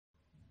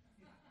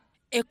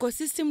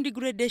Ecosystem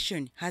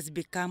degradation has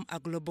become a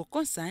global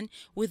concern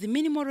with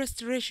minimal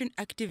restoration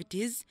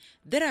activities,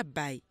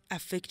 thereby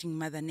affecting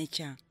Mother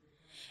Nature.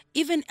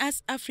 Even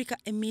as Africa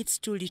emits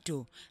too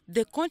little,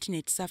 the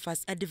continent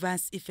suffers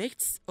adverse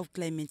effects of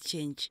climate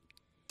change.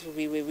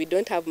 We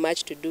don't have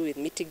much to do with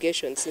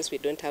mitigation since we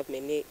don't have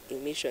many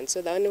emissions.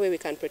 So the only way we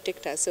can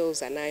protect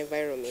ourselves and our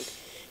environment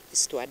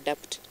is to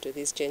adapt to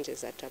these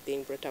changes that are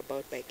being brought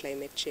about by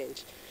climate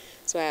change.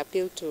 So I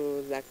appeal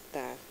to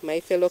my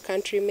fellow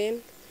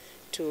countrymen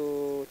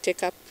to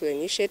take up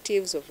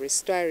initiatives of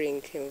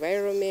restoring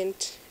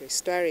environment,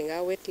 restoring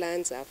our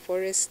wetlands, our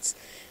forests,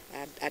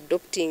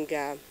 adopting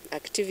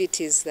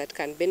activities that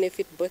can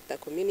benefit both the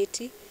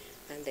community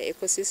and the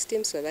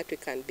ecosystem so that we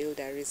can build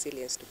our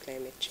resilience to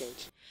climate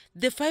change.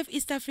 The 5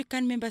 East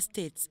African member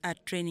states are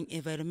training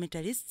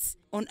environmentalists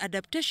on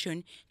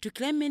adaptation to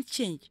climate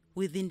change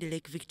within the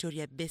Lake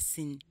Victoria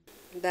Basin.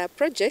 The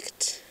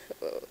project,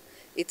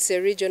 it's a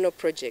regional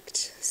project.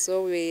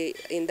 So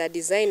in the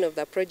design of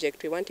the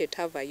project, we wanted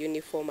to have a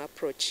uniform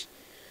approach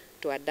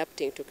to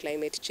adapting to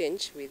climate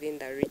change within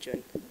the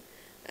region.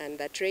 And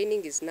the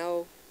training is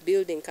now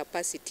building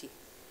capacity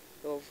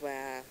of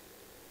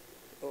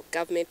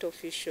government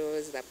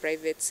officials, the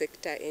private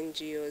sector,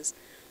 NGOs,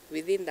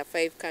 within the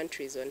 5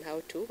 countries on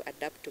how to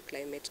adapt to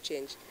climate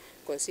change,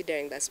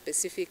 considering the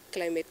specific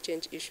climate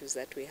change issues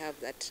that we have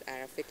that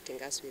are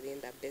affecting us within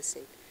the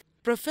basin.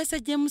 Professor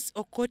James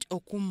Okot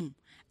Okumu,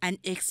 an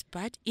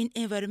expert in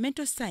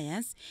environmental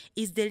science,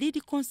 is the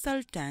lead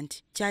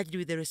consultant charged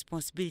with the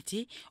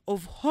responsibility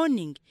of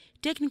honing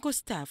technical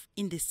staff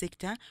in the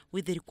sector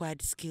with the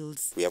required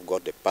skills. We have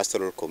got the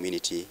pastoral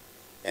community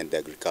and the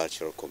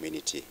agricultural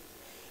community.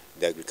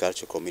 The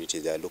agricultural community,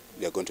 they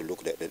are going to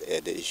look at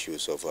the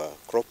issues of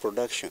crop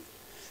production.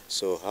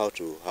 So how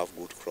to have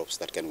good crops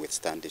that can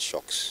withstand the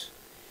shocks,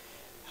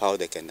 how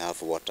they can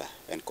have water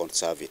and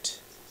conserve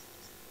it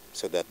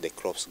so that the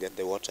crops get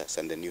the waters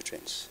and the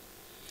nutrients.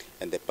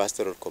 And the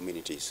pastoral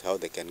communities, how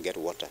they can get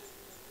water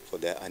for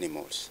their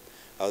animals,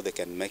 how they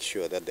can make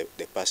sure that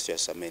the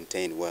pastures are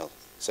maintained well,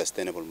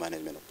 sustainable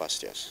management of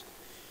pastures.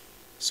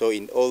 So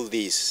in all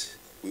these,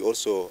 we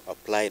also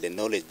apply the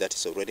knowledge that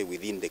is already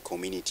within the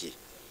community.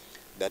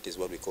 That is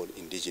what we call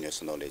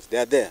indigenous knowledge. They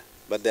are there,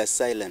 but they are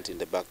silent in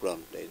the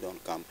background. They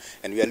don't come.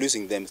 And we are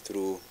losing them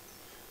through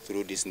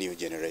these new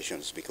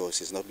generations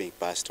because it's not being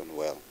passed on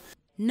well.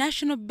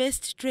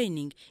 National-based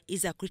training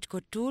is a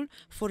critical tool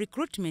for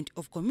recruitment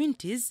of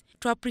communities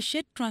to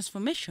appreciate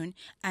transformation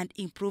and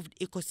improved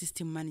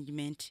ecosystem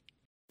management.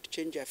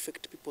 Change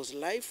affects people's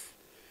life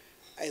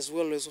as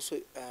well as also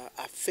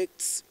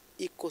affects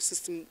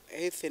ecosystem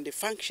health and the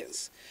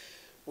functions.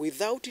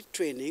 Without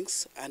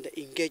trainings and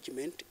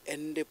engagement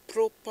and the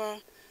proper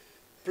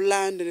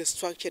planned and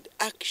structured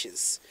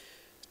actions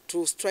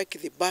to strike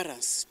the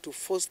balance to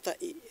foster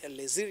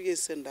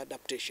resilience and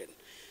adaptation,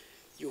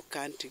 you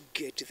can't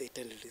get the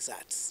intended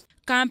results.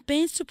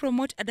 Campaigns to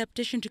promote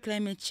adaptation to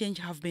climate change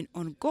have been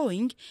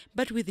ongoing,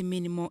 but with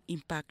minimal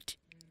impact.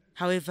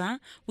 However,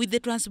 with the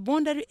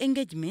transboundary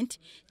engagement,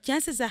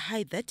 chances are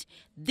high that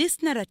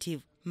this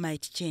narrative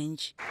might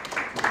change.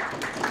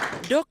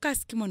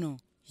 Dorcas Kimono,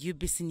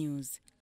 UBC News.